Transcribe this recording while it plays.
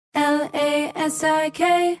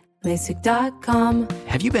LASIK, LASIK.com.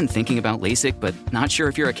 Have you been thinking about LASIK but not sure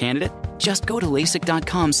if you're a candidate? Just go to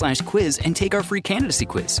LASIK.com/quiz and take our free candidacy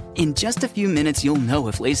quiz. In just a few minutes, you'll know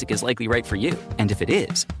if LASIK is likely right for you. And if it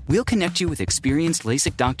is, we'll connect you with experienced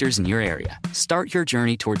LASIK doctors in your area. Start your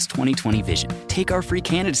journey towards 20/20 vision. Take our free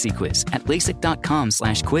candidacy quiz at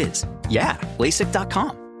LASIK.com/quiz. Yeah,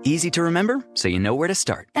 LASIK.com. Easy to remember, so you know where to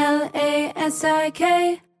start.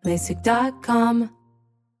 LASIK, LASIK.com.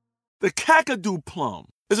 The Kakadu plum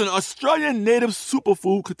is an Australian native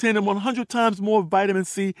superfood containing 100 times more vitamin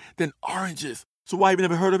C than oranges. So why have you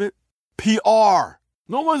never heard of it? PR.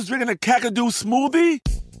 No one's drinking a Kakadu smoothie?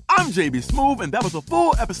 I'm JB Smoove, and that was a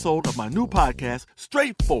full episode of my new podcast,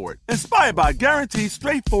 Straightforward, inspired by guaranteed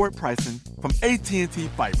straightforward pricing from AT&T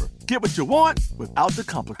Fiber. Get what you want without the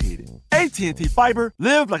complicated. AT&T Fiber,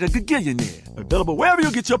 live like a gigillionaire. Available wherever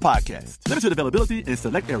you get your podcasts. Limited availability in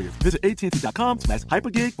select areas. Visit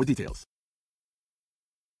AT&T.com/hypergig for details.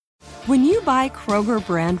 When you buy Kroger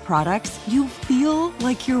brand products, you feel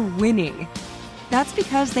like you're winning. That's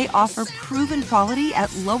because they offer proven quality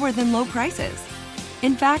at lower than low prices.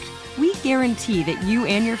 In fact, we guarantee that you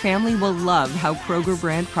and your family will love how Kroger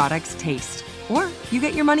brand products taste, or you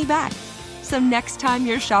get your money back. So next time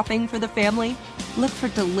you're shopping for the family, look for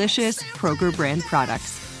delicious Kroger brand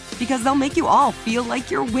products, because they'll make you all feel like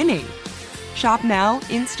you're winning. Shop now,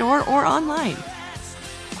 in-store, or online.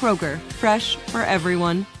 Kroger, fresh for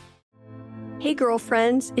everyone. Hey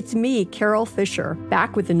girlfriends, it's me, Carol Fisher,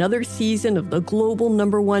 back with another season of the global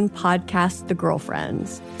 #1 podcast, The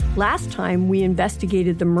Girlfriends. Last time, we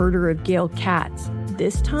investigated the murder of Gail Katz.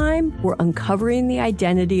 This time, we're uncovering the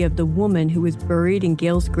identity of the woman who was buried in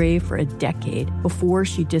Gail's grave for a decade before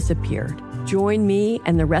she disappeared. Join me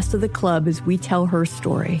and the rest of the club as we tell her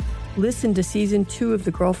story. Listen to Season 2 of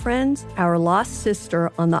The Girlfriends, Our Lost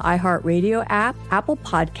Sister on the iHeartRadio app, Apple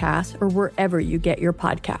Podcasts, or wherever you get your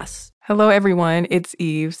podcasts. Hello, everyone. It's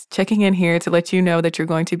Eves, checking in here to let you know that you're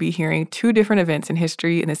going to be hearing 2 different events in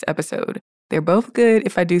history in this episode. They're both good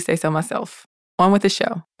if I do say so myself. On with the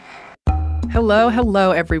show. Hello,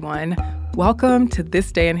 everyone. Welcome to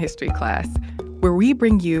This Day in History class, where we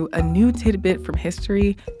bring you a new tidbit from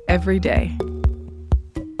history every day.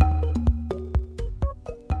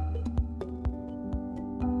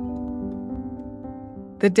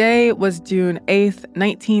 The day was June 8th,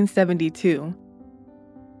 1972.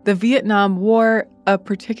 The Vietnam War, a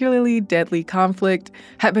particularly deadly conflict,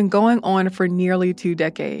 had been going on for nearly 2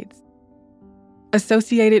 decades.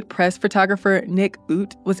 Associated Press photographer Nick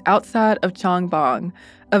Ut was outside of Trang Bang,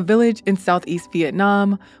 a village in southeast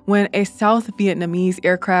Vietnam, when a South Vietnamese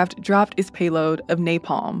aircraft dropped its payload of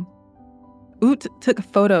napalm. Ut took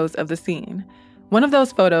photos of the scene. One of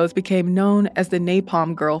those photos became known as the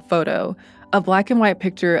Napalm Girl photo, a black and white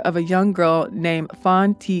picture of a young girl named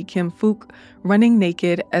Phan Thi Kim Phuc running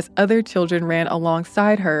naked as other children ran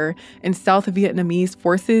alongside her and South Vietnamese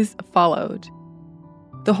forces followed.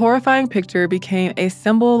 The horrifying picture became a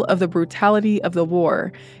symbol of the brutality of the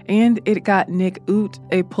war, and it got Nick Ut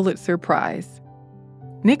a Pulitzer Prize.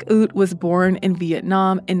 Nick Ut was born in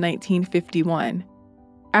Vietnam in 1951.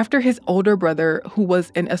 After his older brother, who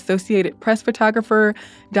was an Associated Press photographer,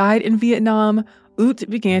 died in Vietnam, Ut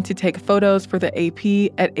began to take photos for the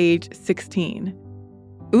AP at age 16.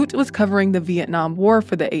 Ut was covering the Vietnam War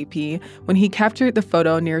for the AP when he captured the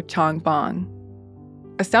photo near Trang Bang.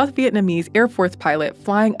 A South Vietnamese Air Force pilot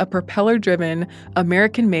flying a propeller-driven,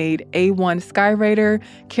 American-made A-1 Skyraider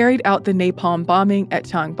carried out the napalm bombing at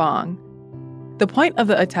Trang Bang. The point of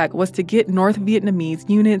the attack was to get North Vietnamese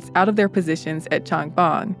units out of their positions at Trang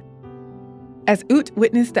Bang. As Ut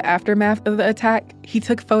witnessed the aftermath of the attack, he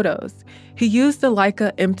took photos. He used the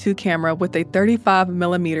Leica M2 camera with a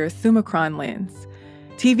 35mm Summicron lens.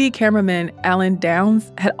 TV cameraman Alan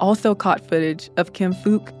Downs had also caught footage of Kim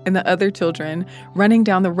Phuc and the other children running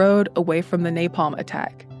down the road away from the napalm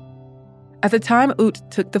attack. At the time Ut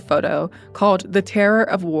took the photo, called The Terror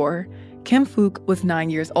of War, Kim Phuc was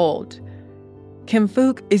 9 years old. Kim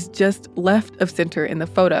Phuc is just left of center in the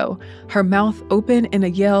photo, her mouth open in a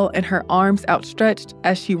yell and her arms outstretched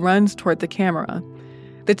as she runs toward the camera.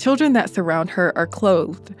 The children that surround her are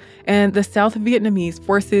clothed, and the South Vietnamese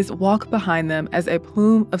forces walk behind them as a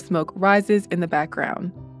plume of smoke rises in the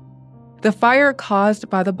background. The fire caused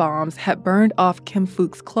by the bombs had burned off Kim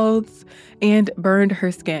Phuc's clothes and burned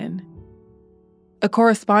her skin. A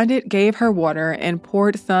correspondent gave her water and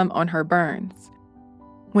poured some on her burns.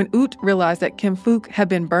 When Ut realized that Kim Phuc had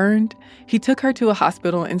been burned, he took her to a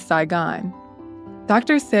hospital in Saigon.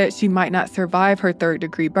 Doctors said she might not survive her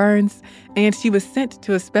third-degree burns, and she was sent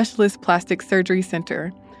to a specialist plastic surgery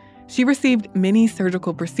center. She received many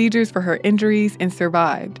surgical procedures for her injuries and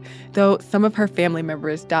survived, though some of her family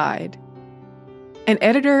members died. An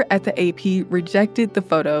editor at the AP rejected the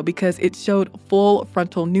photo because it showed full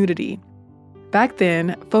frontal nudity. Back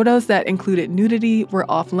then, photos that included nudity were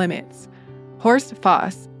off limits. Horst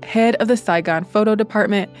Foss, head of the Saigon photo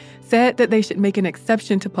department, said that they should make an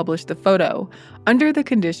exception to publish the photo, under the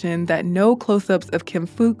condition that no close-ups of Kim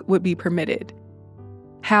Phuc would be permitted.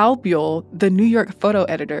 Hal Buell, the New York photo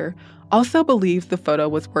editor, also believed the photo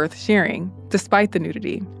was worth sharing, despite the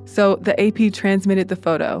nudity, so the AP transmitted the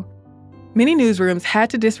photo. Many newsrooms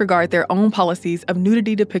had to disregard their own policies of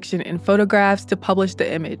nudity depiction in photographs to publish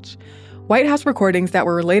the image. White House recordings that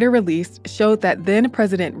were later released showed that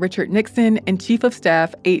then-President Richard Nixon and Chief of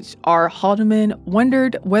Staff H.R. Haldeman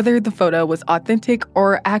wondered whether the photo was authentic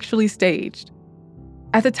or actually staged.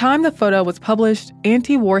 At the time the photo was published,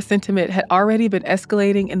 anti-war sentiment had already been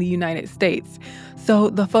escalating in the United States, so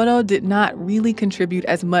the photo did not really contribute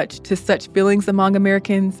as much to such feelings among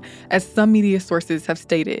Americans as some media sources have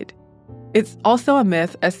stated. It's also a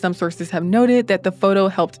myth, as some sources have noted, that the photo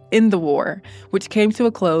helped end the war, which came to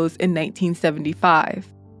a close in 1975.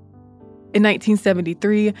 In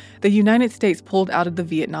 1973, the United States pulled out of the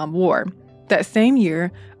Vietnam War. That same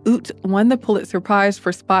year, Oot won the Pulitzer Prize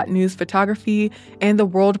for Spot News Photography and the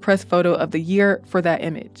World Press Photo of the Year for that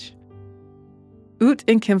image. Oot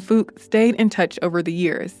and Kim Phuc stayed in touch over the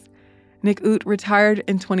years. Nick Oot retired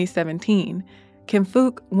in 2017. Kim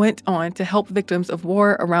Phuc went on to help victims of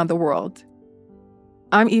war around the world.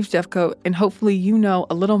 I'm Eve Jeffcoat, and hopefully you know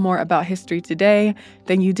a little more about history today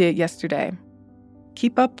than you did yesterday.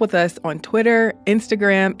 Keep up with us on Twitter,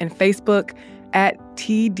 Instagram, and Facebook at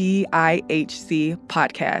TDIHC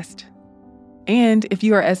Podcast. And if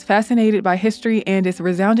you are as fascinated by history and its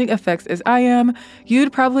resounding effects as I am,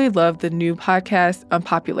 you'd probably love the new podcast,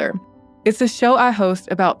 Unpopular. It's a show I host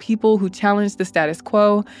about people who challenge the status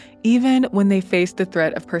quo, even when they face the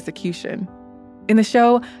threat of persecution. In the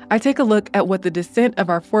show, I take a look at what the dissent of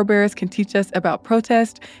our forebears can teach us about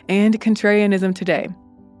protest and contrarianism today.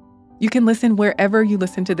 You can listen wherever you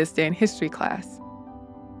listen to This Day in History class.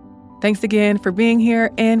 Thanks again for being here,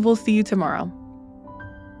 and we'll see you tomorrow.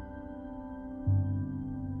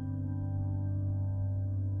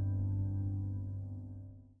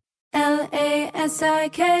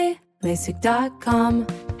 LASIK, LASIK.com.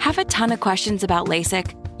 Have a ton of questions about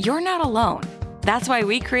LASIK? You're not alone. That's why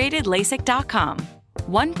we created LASIK.com.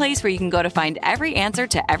 One place where you can go to find every answer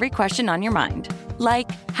to every question on your mind. Like,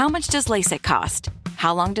 how much does LASIK cost?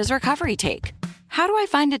 How long does recovery take? How do I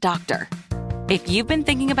find a doctor? If you've been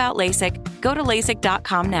thinking about LASIK, go to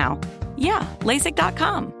LASIK.com now. Yeah,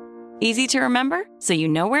 LASIK.com. Easy to remember, so you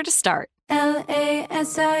know where to start.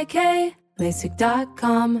 LASIK,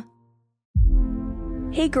 LASIK.com.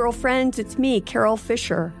 Hey girlfriends, it's me, Carol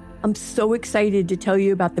Fisher. I'm so excited to tell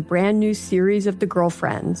you about the brand new series of The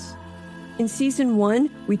Girlfriends. In season 1,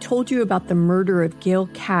 we told you about the murder of Gail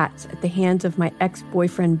Katz at the hands of my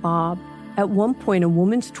ex-boyfriend Bob. At one point, a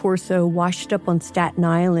woman's torso washed up on Staten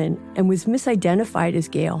Island and was misidentified as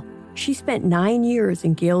Gail. She spent 9 years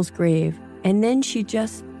in Gail's grave, and then she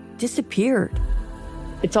just disappeared.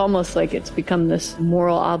 It's almost like it's become this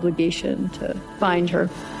moral obligation to find her.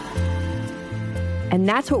 And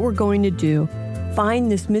that's what we're going to do. Find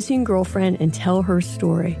this missing girlfriend and tell her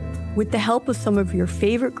story. With the help of some of your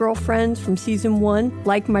favorite girlfriends from season 1,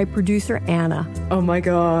 like my producer Anna. Oh my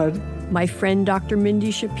God. My friend Dr. Mindy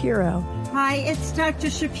Shapiro. Hi, it's Dr.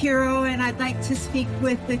 Shapiro, and I'd like to speak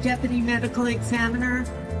with the Deputy Medical Examiner.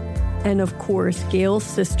 And of course, Gail's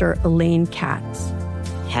sister, Elaine Katz.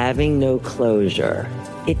 Having no closure,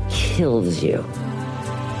 it kills you.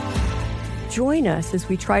 Join us as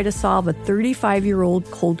we try to solve a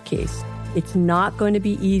 35-year-old cold case. It's not going to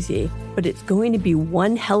be easy, but it's going to be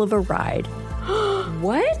one hell of a ride.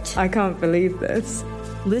 What? I can't believe this.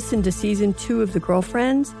 Listen to season 2 of The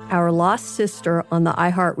Girlfriends, Our Lost Sister on the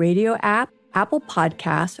iHeartRadio app, Apple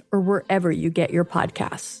Podcasts, or wherever you get your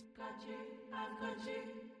podcasts.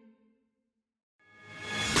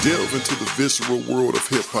 Delve into the visceral world of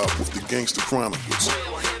hip-hop with the Gangster Chronicles,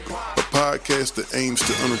 a podcast that aims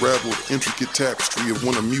to unravel the intricate tapestry of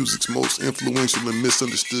one of music's most influential and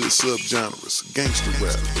misunderstood subgenres, gangster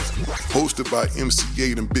rap. Hosted by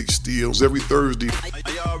MC8 and Big Steels every Thursday,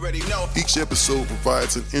 each episode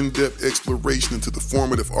provides an in-depth exploration into the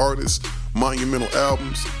formative artists, monumental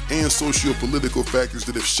albums, and socio-political factors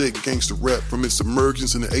that have shaped gangster rap from its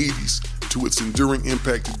emergence in the 80s to its enduring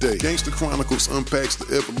impact today. Gangster Chronicles unpacks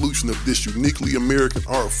the evolution of this uniquely American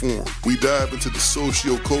art form. We dive into the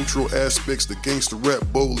socio-cultural aspects that gangster rap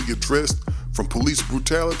boldly addressed, from police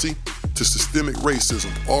brutality to systemic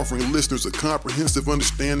racism, offering listeners a comprehensive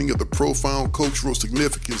understanding of the profound cultural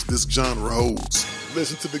significance this genre holds.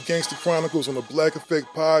 Listen to the Gangster Chronicles on the Black Effect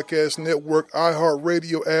Podcast Network,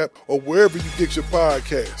 iHeartRadio app, or wherever you get your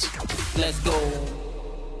podcasts. Let's go.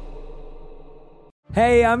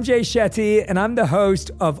 Hey, I'm Jay Shetty, and I'm the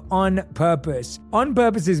host of On Purpose. On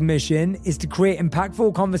Purpose's mission is to create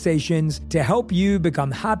impactful conversations to help you become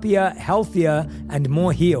happier, healthier, and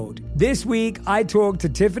more healed. This week, I talked to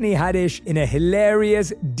Tiffany Haddish in a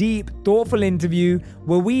hilarious, deep, thoughtful interview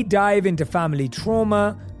where we dive into family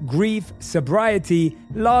trauma, grief, sobriety,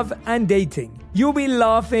 love, and dating. You'll be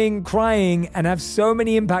laughing, crying, and have so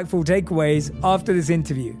many impactful takeaways after this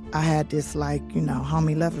interview. I had this,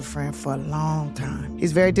 homie lover friend for a long time.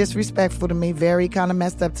 He's very disrespectful to me, very kind of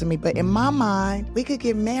messed up to me. But in my mind, we could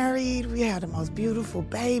get married. We had the most beautiful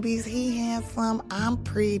babies. He handsome. I'm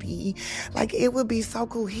pretty. It would be so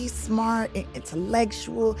cool. He's smart and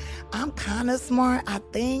intellectual. I'm kind of smart, I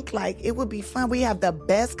think. It would be fun. We have the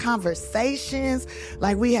best conversations.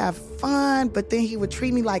 We have fun, but then he would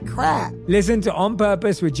treat me like crap. Listen to On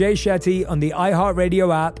Purpose with Jay Shetty on the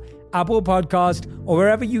iHeartRadio app, Apple Podcast, or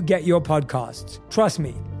wherever you get your podcasts. Trust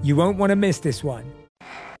me, you won't want to miss this one.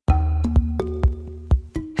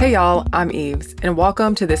 Hey y'all, I'm Eves, and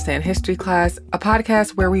welcome to This Day in History Class, a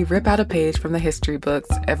podcast where we rip out a page from the history books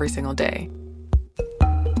every single day.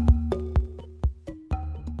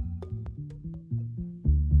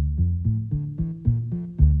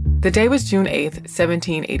 The day was June 8th,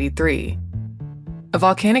 1783. A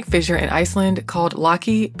volcanic fissure in Iceland called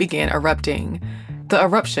Laki began erupting. The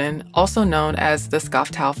eruption, also known as the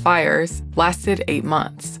Skaftá fires, lasted 8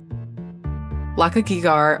 months.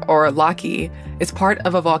 Lakagígar, or Laki, is part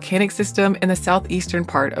of a volcanic system in the southeastern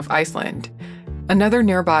part of Iceland. Another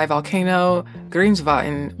nearby volcano,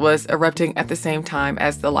 Grímsvatn, was erupting at the same time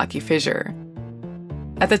as the Laki fissure.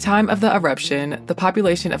 At the time of the eruption, the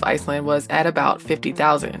population of Iceland was at about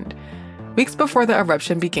 50,000. Weeks before the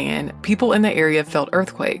eruption began, people in the area felt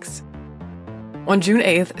earthquakes. On June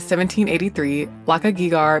 8th, 1783,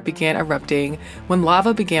 Lakagígar began erupting when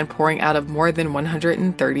lava began pouring out of more than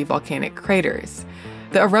 130 volcanic craters.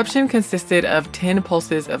 The eruption consisted of 10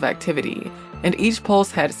 pulses of activity, and each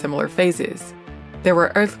pulse had similar phases. There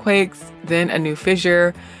were earthquakes, then a new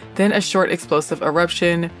fissure, then a short explosive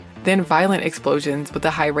eruption, then violent explosions with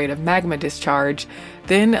a high rate of magma discharge,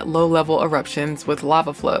 then low-level eruptions with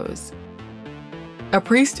lava flows. A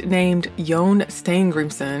priest named Jón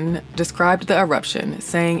Steingrímsson described the eruption,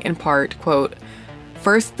 saying in part, quote,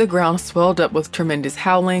 "First the ground swelled up with tremendous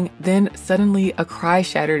howling, then suddenly a cry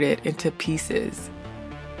shattered it into pieces."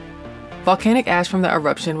 Volcanic ash from the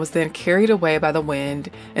eruption was then carried away by the wind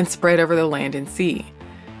and spread over the land and sea.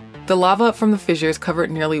 The lava from the fissures covered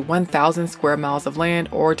nearly 1,000 square miles of land,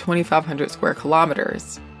 or 2,500 square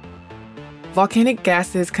kilometers. Volcanic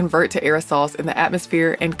gases convert to aerosols in the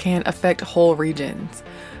atmosphere and can affect whole regions.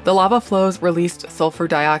 The lava flows released sulfur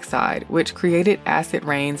dioxide, which created acid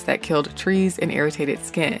rains that killed trees and irritated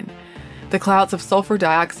skin. The clouds of sulfur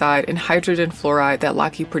dioxide and hydrogen fluoride that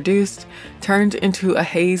Laki produced turned into a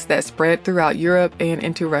haze that spread throughout Europe and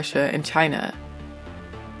into Russia and China.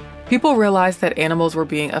 People realized that animals were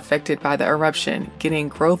being affected by the eruption, getting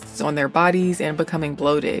growths on their bodies and becoming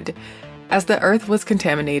bloated. As the earth was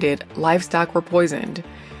contaminated, livestock were poisoned.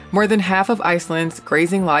 More than half of Iceland's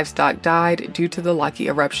grazing livestock died due to the Laki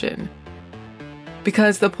eruption.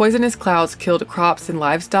 Because the poisonous clouds killed crops and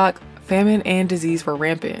livestock, famine and disease were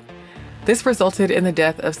rampant. This resulted in the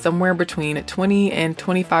death of somewhere between 20 and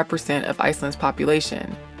 25% of Iceland's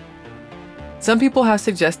population. Some people have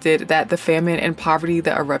suggested that the famine and poverty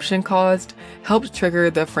the eruption caused helped trigger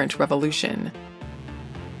the French Revolution.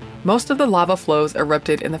 Most of the lava flows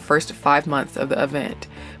erupted in the first 5 months of the event,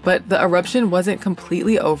 but the eruption wasn't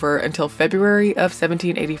completely over until February of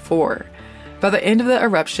 1784. By the end of the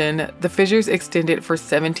eruption, the fissures extended for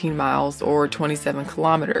 17 miles or 27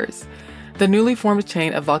 kilometers. The newly formed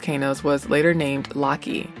chain of volcanoes was later named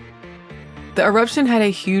Laki. The eruption had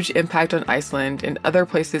a huge impact on Iceland and other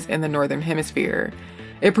places in the Northern Hemisphere.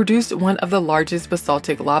 It produced one of the largest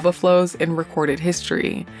basaltic lava flows in recorded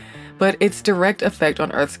history, but its direct effect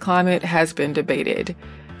on Earth's climate has been debated.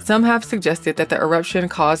 Some have suggested that the eruption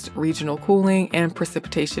caused regional cooling and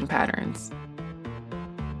precipitation patterns.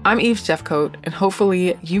 I'm Eve Jeffcoat, and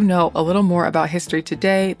hopefully you know a little more about history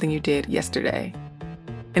today than you did yesterday.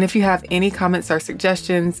 And if you have any comments or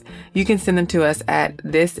suggestions, you can send them to us at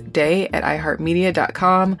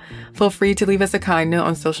thisday@iheartmedia.com. Feel free to leave us a kind note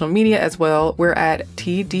on social media as well. We're at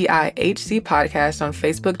TDIHC Podcast on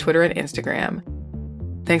Facebook, Twitter, and Instagram.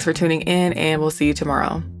 Thanks for tuning in, and we'll see you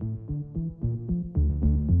tomorrow.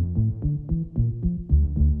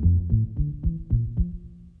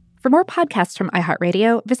 For more podcasts from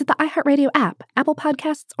iHeartRadio, visit the iHeartRadio app, Apple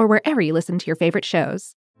Podcasts, or wherever you listen to your favorite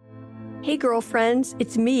shows. Hey, girlfriends,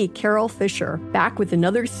 it's me, Carol Fisher, back with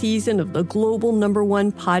another season of the global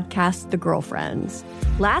 #1 podcast, The Girlfriends.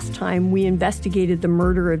 Last time, we investigated the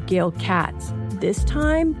murder of Gail Katz. This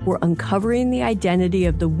time, we're uncovering the identity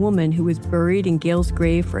of the woman who was buried in Gail's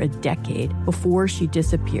grave for a decade before she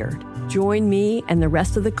disappeared. Join me and the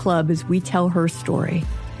rest of the club as we tell her story.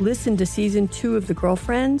 Listen to Season 2 of The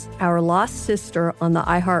Girlfriends, Our Lost Sister on the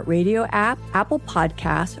iHeartRadio app, Apple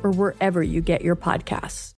Podcasts, or wherever you get your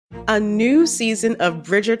podcasts. A new season of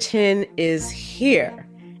Bridgerton is here.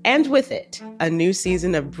 And with it, a new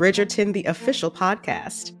season of Bridgerton, the official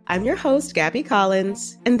podcast. I'm your host, Gabby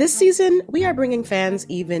Collins, and this season, we are bringing fans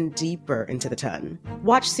even deeper into the ton.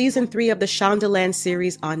 Watch Season 3 of the Shondaland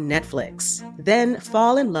series on Netflix. Then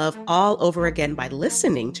fall in love all over again by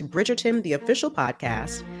listening to Bridgerton, the official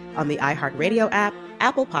podcast, on the iHeartRadio app,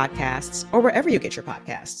 Apple Podcasts, or wherever you get your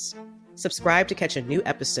podcasts. Subscribe to catch a new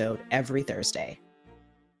episode every Thursday.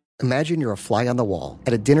 Imagine you're a fly on the wall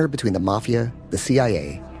at a dinner between the mafia, the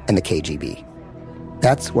CIA, and the KGB.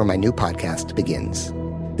 That's where my new podcast begins.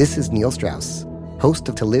 This is Neil Strauss, host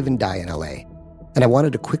of To Live and Die in LA, and I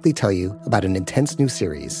wanted to quickly tell you about an intense new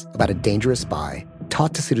series about a dangerous spy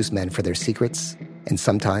taught to seduce men for their secrets and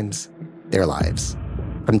sometimes their lives.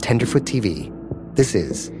 From Tenderfoot TV, this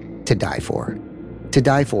is To Die For. To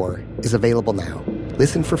Die For is available now.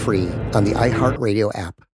 Listen for free on the iHeartRadio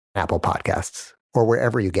app, Apple Podcasts, or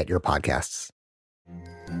wherever you get your podcasts.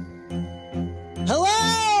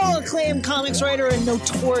 Hello, acclaimed comics writer and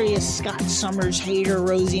notorious Scott Summers hater,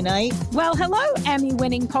 Rosie Knight. Well, hello,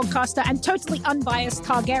 Emmy-winning podcaster and totally unbiased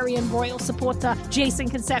Targaryen royal supporter, Jason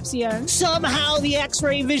Concepcion. Somehow the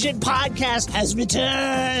X-Ray Vision podcast has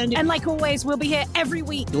returned. And like always, we'll be here every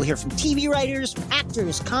week. You'll hear from TV writers,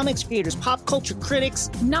 actors, comics creators, pop culture critics.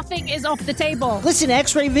 Nothing is off the table. Listen to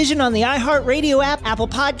X-Ray Vision on the iHeartRadio app, Apple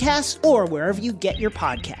Podcasts, or wherever you get your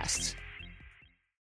podcasts.